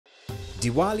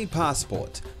Diwali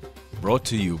Passport, brought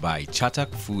to you by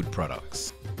Chatak Food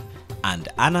Products and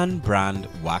Anand Brand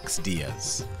Wax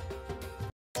Diyas.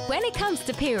 When it comes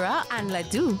to Pira and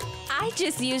Laddu, I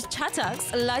just use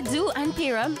Chatak's Laddu and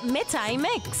Pira Mithai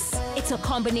Mix. It's a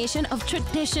combination of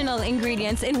traditional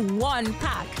ingredients in one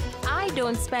pack. I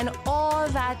don't spend all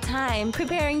that time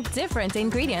preparing different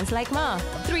ingredients like Ma.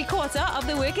 3/4 of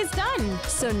the work is done.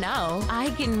 So now I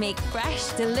can make fresh,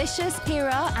 delicious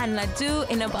Pira and Laddu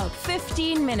in about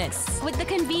 15 minutes with the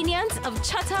convenience of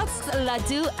Chatak's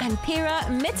Laddu and Pira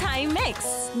Mithai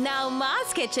Mix. Now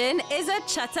Ma's Kitchen is a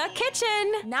Chatak kitchen.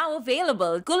 Now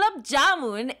available Gulab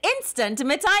Jamun Instant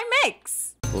Mithai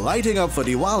Mix. Lighting up for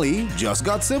Diwali just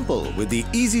got simple with the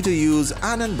easy-to-use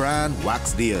Anand Brand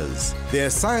Wax Diyas. They're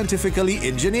scientifically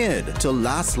engineered to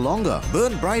last longer,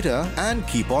 burn brighter, and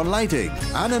keep on lighting.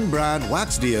 Anand Brand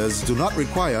Wax Diyas do not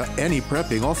require any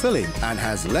prepping or filling and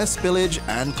has less spillage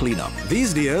and cleanup.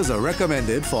 These diyas are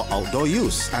recommended for outdoor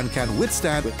use and can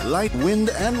withstand light wind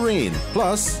and rain.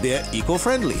 Plus, they're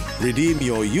eco-friendly. Redeem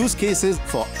your use cases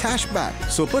for cash back.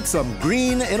 So put some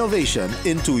green innovation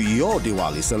into your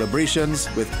Diwali celebrations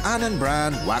with Anand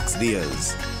Brand Wax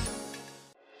Diyas.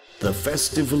 The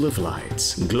Festival of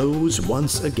Lights glows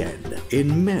once again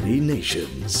in many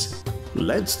nations.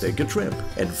 Let's take a trip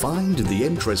and find the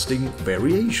interesting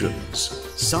variations.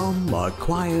 Some are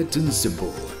quiet and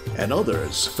simple, and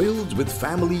others filled with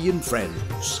family and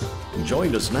friends.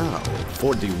 Join us now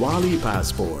for Diwali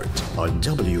Passport on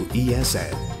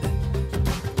WESN.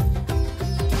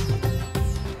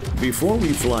 Before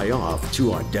we fly off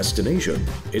to our destination,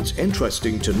 it's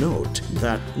interesting to note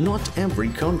that not every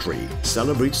country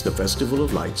celebrates the Festival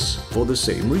of Lights for the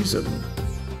same reason.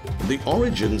 The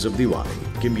origins of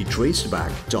Diwali can be traced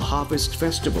back to harvest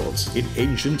festivals in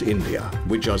ancient India,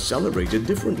 which are celebrated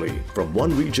differently from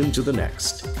one region to the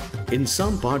next. In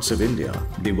some parts of India,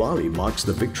 Diwali marks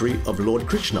the victory of Lord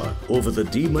Krishna over the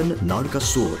demon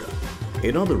Narkasura.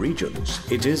 In other regions,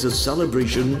 it is a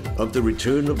celebration of the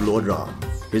return of Lord Ram,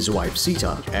 his wife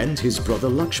Sita, and his brother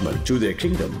Lakshman to their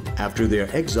kingdom after their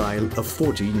exile of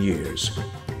 14 years.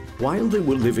 While they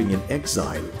were living in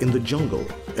exile in the jungle,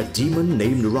 a demon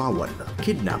named Ravan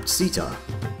kidnapped Sita.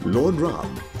 Lord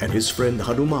Ram and his friend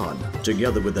Hanuman,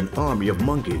 together with an army of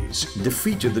monkeys,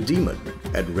 defeated the demon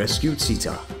and rescued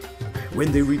Sita.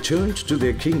 When they returned to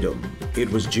their kingdom, it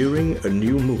was during a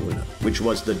new moon, which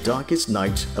was the darkest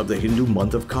night of the Hindu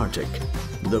month of Kartik.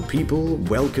 The people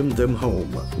welcomed them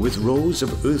home with rows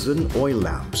of earthen oil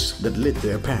lamps that lit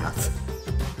their path.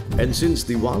 And since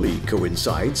Diwali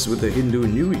coincides with the Hindu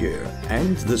New Year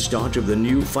and the start of the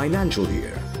new financial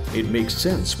year, it makes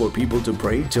sense for people to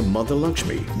pray to Mother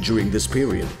Lakshmi during this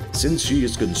period, since she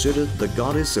is considered the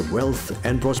goddess of wealth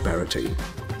and prosperity.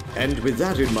 And with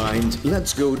that in mind,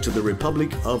 let's go to the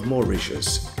Republic of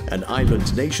Mauritius, an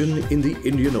island nation in the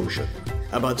Indian Ocean.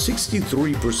 About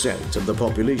 63% of the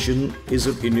population is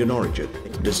of Indian origin,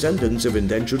 descendants of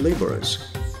indentured laborers.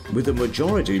 With the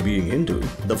majority being Hindu,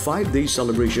 the 5-day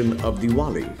celebration of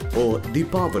Diwali, or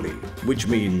Deepavali, which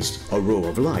means a row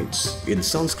of lights in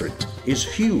Sanskrit, is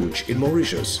huge in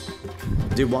Mauritius.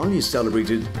 Diwali is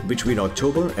celebrated between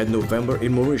October and November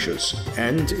in Mauritius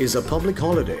and is a public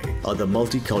holiday on the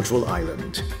multicultural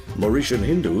island. Mauritian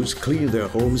Hindus clean their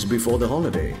homes before the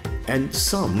holiday, and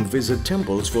some visit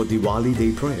temples for Diwali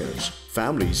Day prayers.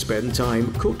 Families spend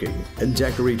time cooking and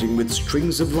decorating with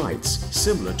strings of lights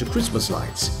similar to Christmas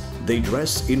lights. They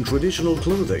dress in traditional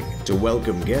clothing to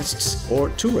welcome guests or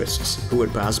tourists who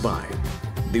would pass by.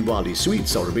 Diwali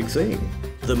sweets are a big thing.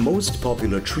 The most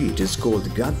popular treat is called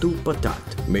Gaddu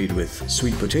Patat, made with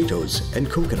sweet potatoes and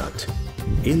coconut.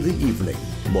 In the evening,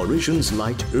 Mauritians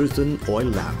light earthen oil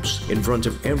lamps in front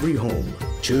of every home,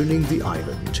 turning the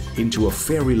island into a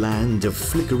fairyland of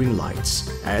flickering lights,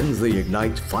 and they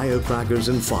ignite firecrackers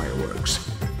and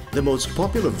fireworks. The most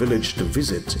popular village to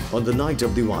visit on the night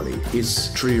of Diwali is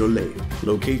Triole,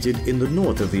 located in the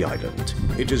north of the island.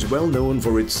 It is well known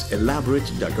for its elaborate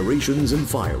decorations and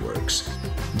fireworks.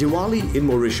 Diwali in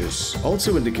Mauritius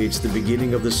also indicates the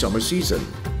beginning of the summer season,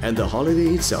 and the holiday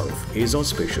itself is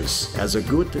auspicious as a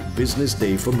good business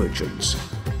day for merchants.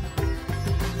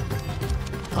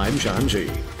 I'm Shanji.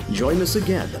 Join us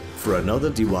again for another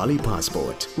Diwali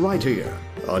Passport right here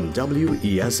on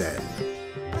WESN.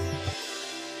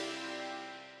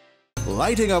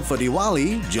 Lighting up for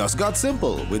Diwali just got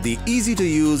simple with the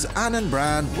easy-to-use Anand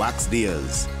brand wax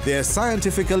diyas. They're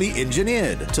scientifically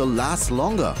engineered to last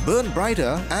longer, burn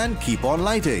brighter, and keep on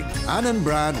lighting. Anand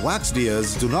brand wax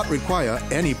diyas do not require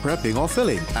any prepping or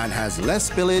filling and has less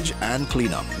spillage and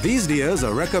cleanup. These diyas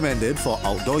are recommended for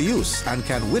outdoor use and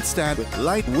can withstand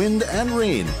light wind and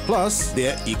rain. Plus,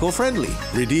 they're eco-friendly.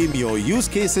 Redeem your use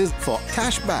cases for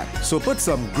cash back. So put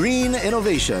some green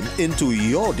innovation into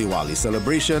your Diwali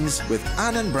celebrations with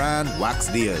Anand brand wax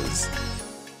diyas.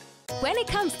 When it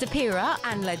comes to Pira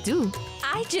and Laddu,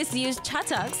 I just use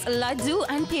Chatak's Laddu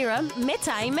and Pira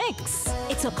Mithai Mix.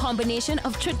 It's a combination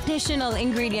of traditional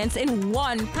ingredients in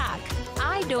one pack.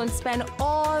 I don't spend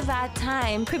all that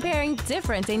time preparing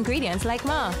different ingredients like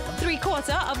Ma.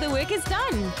 3/4 of the work is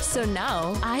done. So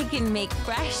now I can make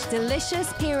fresh,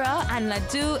 delicious Pira and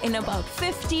Laddu in about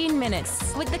 15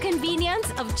 minutes with the convenience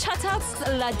of Chatak's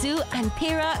Laddu and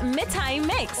Pira Mithai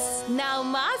Mix. Now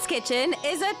Ma's Kitchen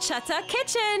is a Chatak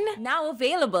kitchen. Now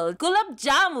available Gulab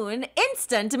Jamun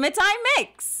Instant Mithai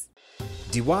Mix.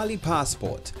 Diwali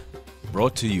Passport,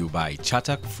 brought to you by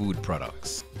Chatak Food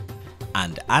Products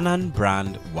and Anand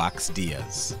brand wax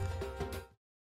diyas.